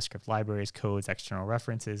grab JavaScript libraries, codes, external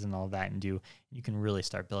references, and all that, and you can really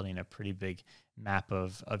start building a pretty big map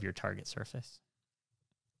of your target surface.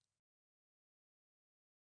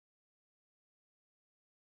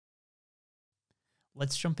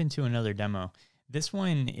 Let's jump into another demo. This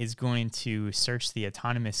one is going to search the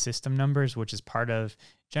autonomous system numbers, which is part of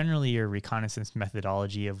generally your reconnaissance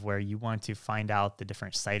methodology of where you want to find out the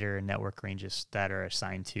different CIDR and network ranges that are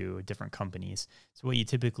assigned to different companies. So what you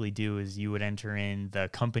typically do is you would enter in the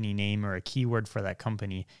company name or a keyword for that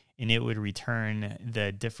company, and it would return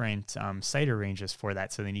the different CIDR ranges for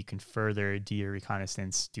that. So then you can further do your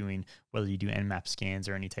reconnaissance, doing whether you do Nmap scans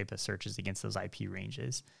or any type of searches against those IP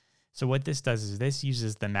ranges. So what this does is this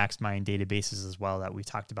uses the MaxMind databases as well that we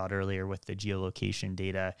talked about earlier with the geolocation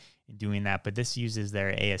data and doing that, but this uses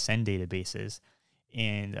their ASN databases.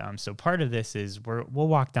 And so part of this is we'll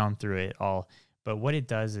walk down through it all. But what it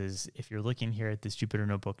does is, if you're looking here at this Jupyter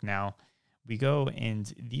Notebook now, we go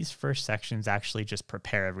and these first sections actually just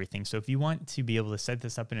prepare everything. So if you want to be able to set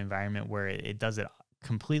this up in an environment where it does it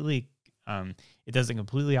completely, it does it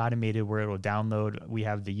completely automated, where it'll download, we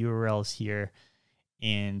have the URLs here.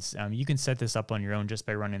 And you can set this up on your own just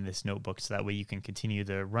by running this notebook. So that way you can continue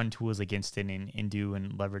to run tools against it and do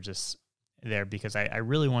and leverage this there, because I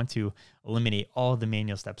really want to eliminate all the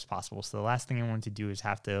manual steps possible. So the last thing I want to do is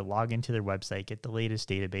have to log into their website, get the latest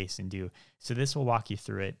database and do. So this will walk you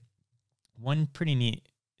through it. One pretty neat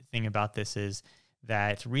thing about this is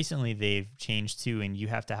that recently they've changed too, and you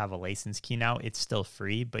have to have a license key now. It's still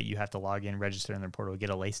free, but you have to log in, register in their portal, get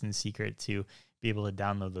a license secret to be able to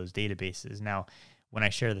download those databases. Now, when I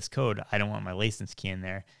share this code, I don't want my license key in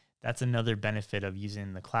there. That's another benefit of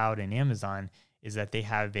using the cloud and Amazon, is that they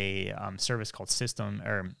have a service called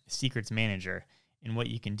Secrets Manager. And what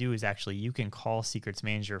you can do is actually you can call Secrets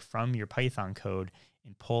Manager from your Python code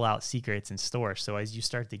and pull out secrets and store. So as you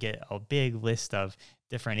start to get a big list of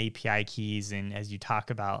different API keys, and as you talk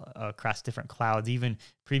about across different clouds, even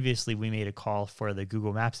previously we made a call for the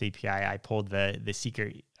Google Maps API. I pulled the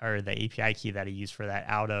secret or the API key that I use for that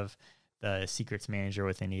out of the Secrets Manager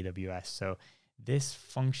within AWS. So this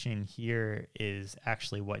function here is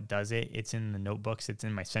actually what does it. It's in the notebooks. It's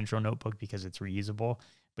in my central notebook because it's reusable,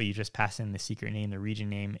 but you just pass in the secret name, the region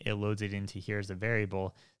name, it loads it into here as a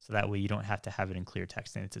variable. So that way you don't have to have it in clear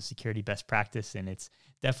text. And it's a security best practice, and it's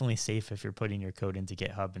definitely safe if you're putting your code into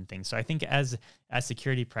GitHub and things. So I think as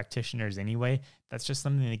security practitioners anyway, that's just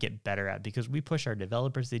something to get better at, because we push our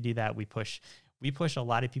developers to do that. We push a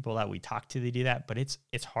lot of people that we talk to, they do that, but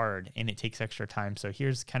it's hard and it takes extra time. So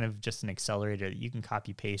here's kind of just an accelerator that you can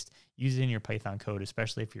copy paste, use it in your Python code,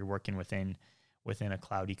 especially if you're working within a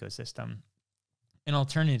cloud ecosystem. An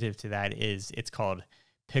alternative to that is it's called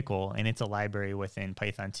Pickle, and it's a library within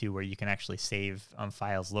Python 2 where you can actually save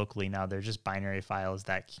files locally. Now they're just binary files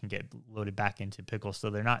that can get loaded back into Pickle,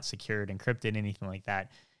 so they're not secured, encrypted, anything like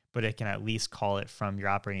that, but it can at least call it from your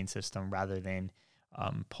operating system rather than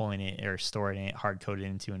pulling it or storing it hard-coded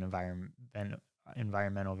into an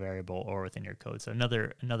environmental variable or within your code. So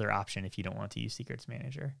another option if you don't want to use Secrets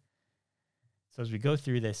Manager. So as we go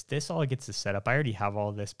through this all gets to set up. I already have all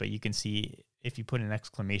of this, but you can see if you put an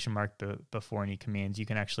exclamation mark before any commands, you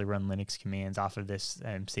can actually run Linux commands off of this.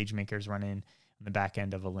 SageMaker is running on the back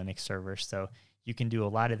end of a Linux server. So you can do a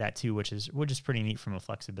lot of that too, which is pretty neat from a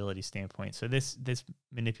flexibility standpoint. So this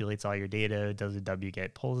manipulates all your data, does a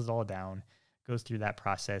wget, pulls it all down, goes through that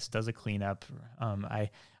process, does a cleanup. I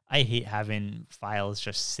hate having files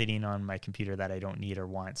just sitting on my computer that I don't need or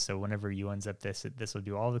want. So whenever you unzip this will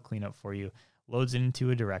do all the cleanup for you, loads it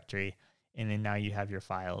into a directory, and then now you have your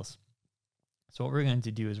files. So what we're going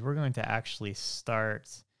to do is we're going to actually start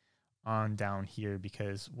on down here,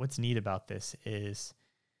 because what's neat about this is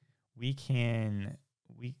we can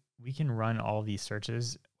run all these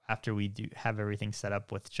searches after we do have everything set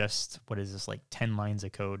up with just, what is this, like 10 lines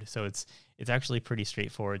of code. So it's actually pretty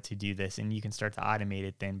straightforward to do this, and you can start to automate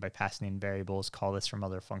it then by passing in variables, call this from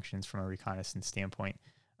other functions from a reconnaissance standpoint.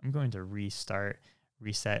 I'm going to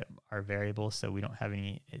reset our variables so we don't have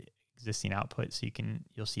any existing output, so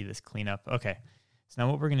you'll see this cleanup. Okay, so now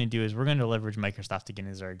what we're going to do is we're going to leverage Microsoft again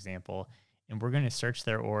as our example, and we're going to search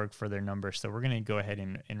their org for their number. So we're going to go ahead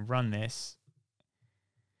and run this.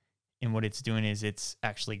 And what it's doing is it's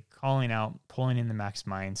actually calling out, pulling in the max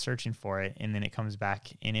mine, searching for it, and then it comes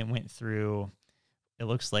back and it went through. It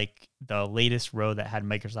looks like the latest row that had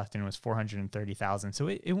Microsoft in was 430,000. So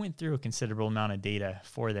it went through a considerable amount of data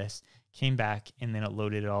for this, came back, and then it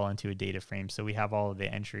loaded it all into a data frame. So we have all of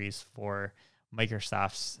the entries for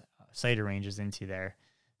Microsoft's site arranges into there.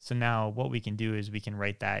 So now what we can do is we can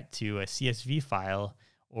write that to a CSV file,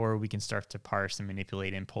 or we can start to parse and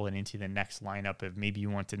manipulate and pull it into the next lineup of maybe you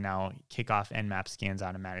want to now kick off Nmap scans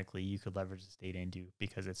automatically. You could leverage this data into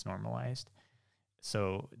because it's normalized.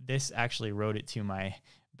 So this actually wrote it to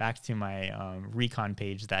back to my recon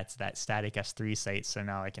page. That's that static S3 site. So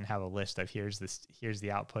now I can have a list of here's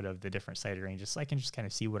the output of the different site arranges. So I can just kind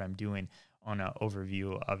of see what I'm doing on an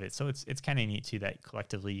overview of it. So it's kind of neat too that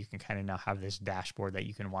collectively you can kind of now have this dashboard that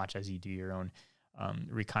you can watch as you do your own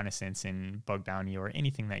reconnaissance and bug bounty or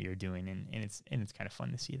anything that you're doing, and it's kind of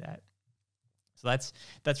fun to see that. So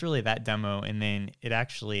that's really that demo, and then it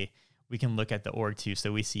actually we can look at the org too.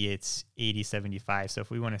 So we see it's 8075. So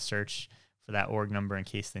if we want to search for that org number in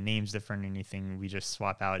case the name's different or anything, we just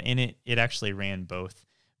swap out, and it actually ran both.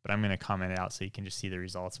 But I'm going to comment it out so you can just see the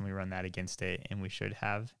results, and we run that against it, and we should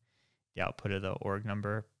have the output of the org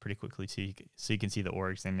number pretty quickly so you can see the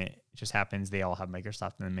orgs, and it just happens they all have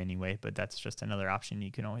Microsoft in them anyway, but that's just another option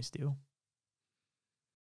you can always do.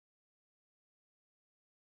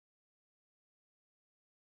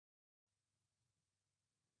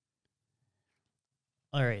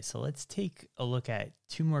 All right, so let's take a look at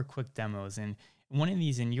two more quick demos. And one of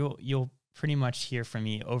these, and you'll pretty much hear from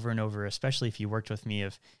me over and over, especially if you worked with me,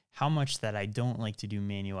 of how much that I don't like to do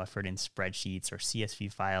manual effort in spreadsheets or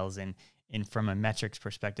CSV files. And from a metrics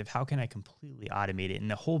perspective, how can I completely automate it?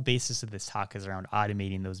 And the whole basis of this talk is around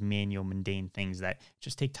automating those manual, mundane things that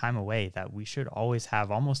just take time away, that we should always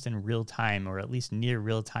have almost in real time, or at least near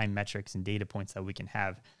real time metrics and data points that we can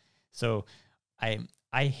have. So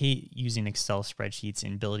I hate using Excel spreadsheets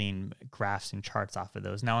and building graphs and charts off of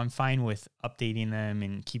those. Now, I'm fine with updating them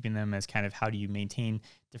and keeping them as kind of how do you maintain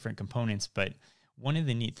different components. But one of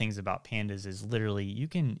the neat things about Pandas is literally you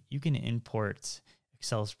can import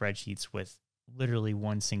Excel spreadsheets with literally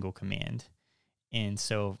one single command. And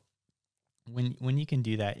so when you can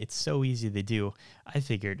do that, it's so easy to do. I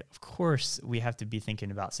figured, of course, we have to be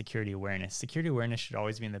thinking about security awareness. Security awareness should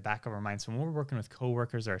always be in the back of our minds. So when we're working with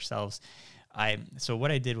coworkers ourselves, so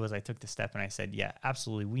what I did was I took the step and I said, yeah,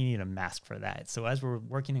 absolutely, we need a mask for that. So as we're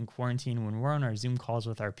working in quarantine, when we're on our Zoom calls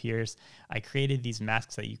with our peers, I created these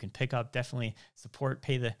masks that you can pick up. Definitely support,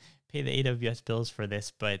 pay the AWS bills for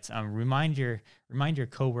this, but remind your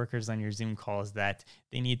coworkers on your Zoom calls that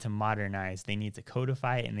they need to modernize, they need to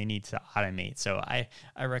codify, and they need to automate. So I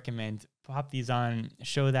recommend pop these on,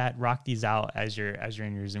 show that, rock these out as you're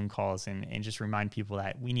in your Zoom calls, and just remind people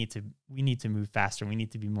that we need to move faster, we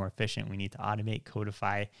need to be more efficient, we need to automate,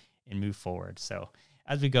 codify, and move forward. So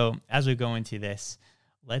as we go into this,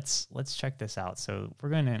 let's check this out. So we're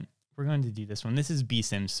going to do this one. This is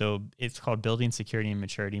BSIM. So it's called Building Security and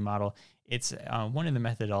Maturity Model. It's one of the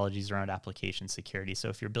methodologies around application security. So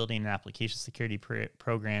if you're building an application security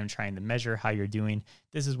program, trying to measure how you're doing,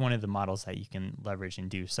 this is one of the models that you can leverage and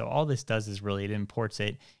do. So all this does is really it imports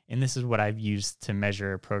it. And this is what I've used to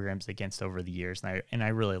measure programs against over the years. And I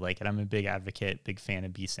really like it. I'm a big advocate, big fan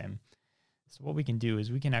of BSIM. So what we can do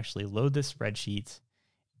is we can actually load this spreadsheet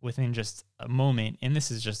within just a moment. And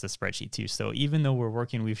this is just a spreadsheet too. So even though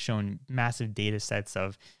we've shown massive data sets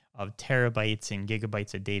of terabytes and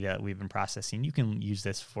gigabytes of data that we've been processing, you can use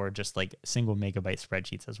this for just like single megabyte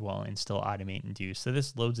spreadsheets as well and still automate and do. So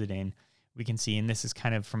this loads it in. We can see, and this is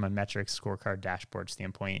kind of from a metrics scorecard dashboard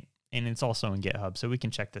standpoint, and it's also in GitHub. So we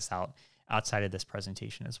can check this out outside of this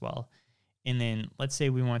presentation as well. And then let's say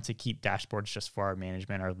we want to keep dashboards just for our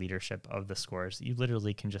management, our leadership of the scores. You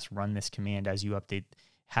literally can just run this command as you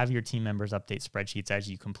have your team members update spreadsheets as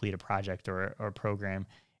you complete a project or a program.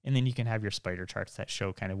 And then you can have your spider charts that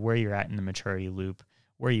show kind of where you're at in the maturity loop,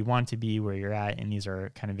 where you want to be, where you're at. And these are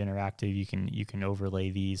kind of interactive. You can overlay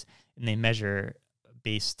these, and they measure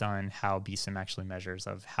based on how BSIM actually measures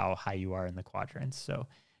of how high you are in the quadrants. So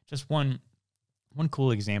just one cool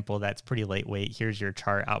example that's pretty lightweight. Here's your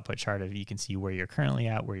output chart of, you can see where you're currently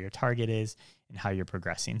at, where your target is, and how you're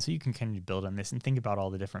progressing. So you can kind of build on this and think about all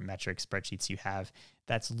the different metrics spreadsheets you have.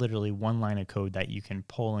 That's literally one line of code that you can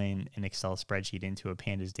pull in an Excel spreadsheet into a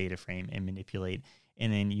Pandas data frame and manipulate.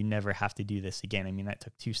 And then you never have to do this again. I mean, that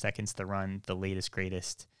took 2 seconds to run the latest,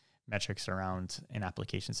 greatest metrics around an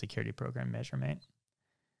application security program measurement.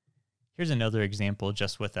 Here's another example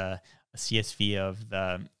just with a CSV of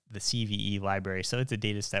the CVE library. So it's a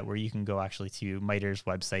data set where you can go actually to MITRE's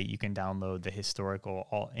website. You can download the historical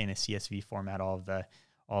all in a CSV format, all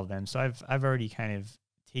of them. So I've already kind of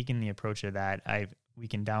taken the approach of that. We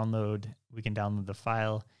can download the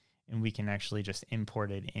file, and we can actually just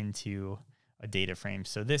import it into a data frame.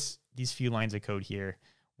 So these few lines of code here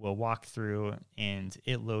will walk through, and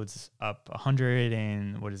it loads up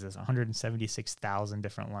 176,000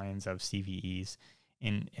 different lines of CVEs,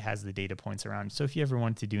 and it has the data points around. So if you ever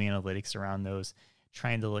want to do analytics around those,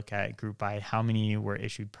 trying to look at group by how many were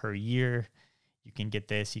issued per year, you can get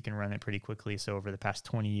this. You can run it pretty quickly. So over the past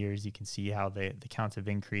 20 years, you can see how the counts have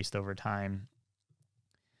increased over time.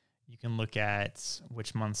 You can look at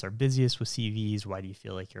which months are busiest with CVs. Why do you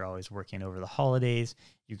feel like you're always working over the holidays?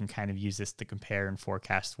 You can kind of use this to compare and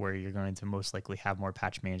forecast where you're going to most likely have more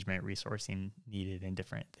patch management resourcing needed and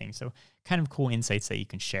different things. So kind of cool insights that you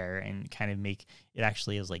can share and kind of make it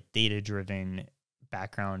actually as like data-driven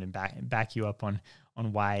background and back you up on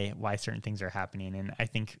why certain things are happening. And I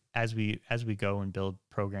think as we go and build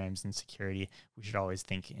programs in security, we should always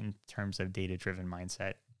think in terms of data-driven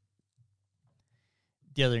mindset.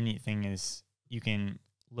 The other neat thing is you can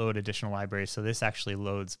load additional libraries. So this actually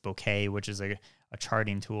loads Bouquet, which is a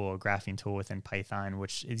charting tool, a graphing tool within Python,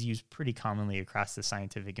 which is used pretty commonly across the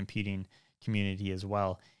scientific computing community as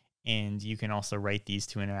well. And you can also write these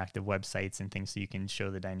to interactive websites and things so you can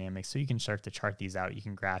show the dynamics. So you can start to chart these out. You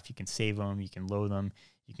can graph, you can save them, you can load them,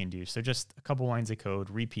 you can do. So just a couple lines of code,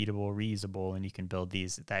 repeatable, reusable, and you can build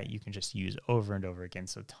these that you can just use over and over again.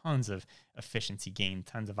 So tons of efficiency gain,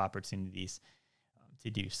 tons of opportunities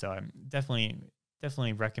to do. So I'm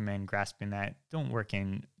definitely recommend grasping that. Don't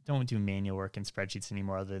do manual work in spreadsheets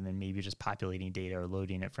anymore other than maybe just populating data or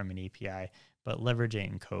loading it from an API, but leverage it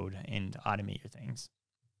in code and automate your things.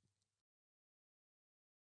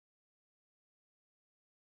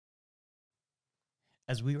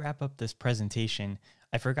 As we wrap up this presentation,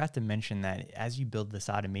 I forgot to mention that as you build this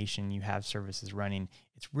automation, you have services running.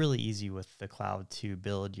 It's really easy with the cloud to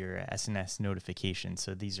build your SNS notifications.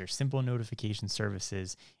 So these are simple notification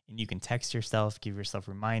services, and you can text yourself, give yourself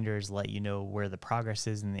reminders, let you know where the progress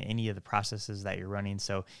is in any of the processes that you're running.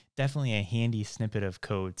 So definitely a handy snippet of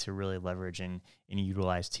code to really leverage and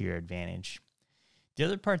utilize to your advantage. The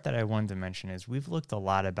other part that I wanted to mention is we've looked a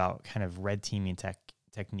lot about kind of red teaming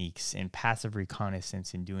techniques and passive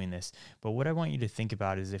reconnaissance in doing this. But what I want you to think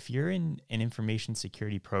about is if you're in an information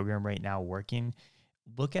security program right now working,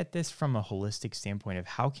 look at this from a holistic standpoint of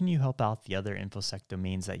how can you help out the other InfoSec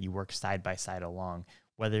domains that you work side by side along,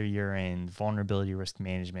 whether you're in vulnerability risk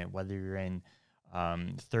management, whether you're in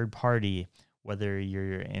third party, whether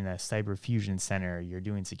you're in a cyber fusion center, you're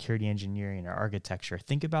doing security engineering or architecture.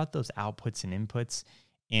 Think about those outputs and inputs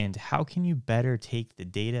and how can you better take the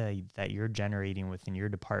data that you're generating within your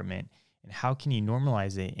department and how can you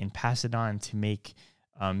normalize it and pass it on to make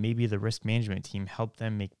maybe the risk management team help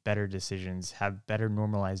them make better decisions, have better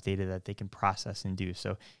normalized data that they can process and do.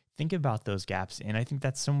 So think about those gaps. And I think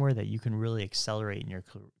that's somewhere that you can really accelerate in your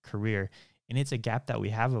career. And it's a gap that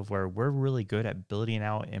we have of where we're really good at building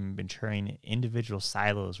out and maturing individual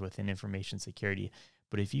silos within information security.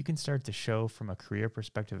 But if you can start to show from a career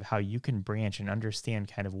perspective how you can branch and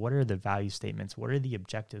understand kind of what are the value statements, what are the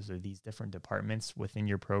objectives of these different departments within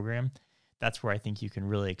your program, that's where I think you can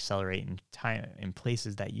really accelerate in time in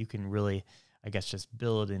places that you can really, I guess, just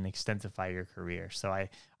build and extensify your career. So I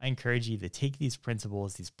encourage you to take these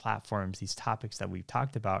principles, these platforms, these topics that we've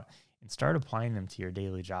talked about and start applying them to your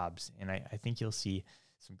daily jobs. And I think you'll see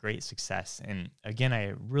some great success. And again,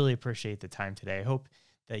 I really appreciate the time today. I hope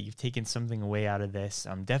that you've taken something away out of this.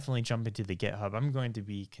 Definitely jump into the GitHub. I'm going to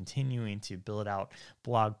be continuing to build out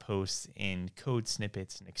blog posts and code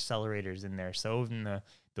snippets and accelerators in there. So in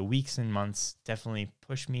the weeks and months, definitely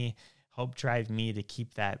push me, help drive me to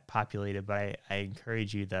keep that populated. But I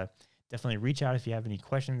encourage you to definitely reach out if you have any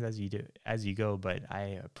questions as you go. But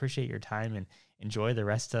I appreciate your time and enjoy the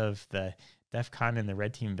rest of the DEF CON and the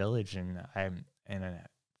Red Team Village. And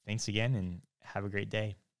thanks again and have a great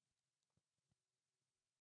day.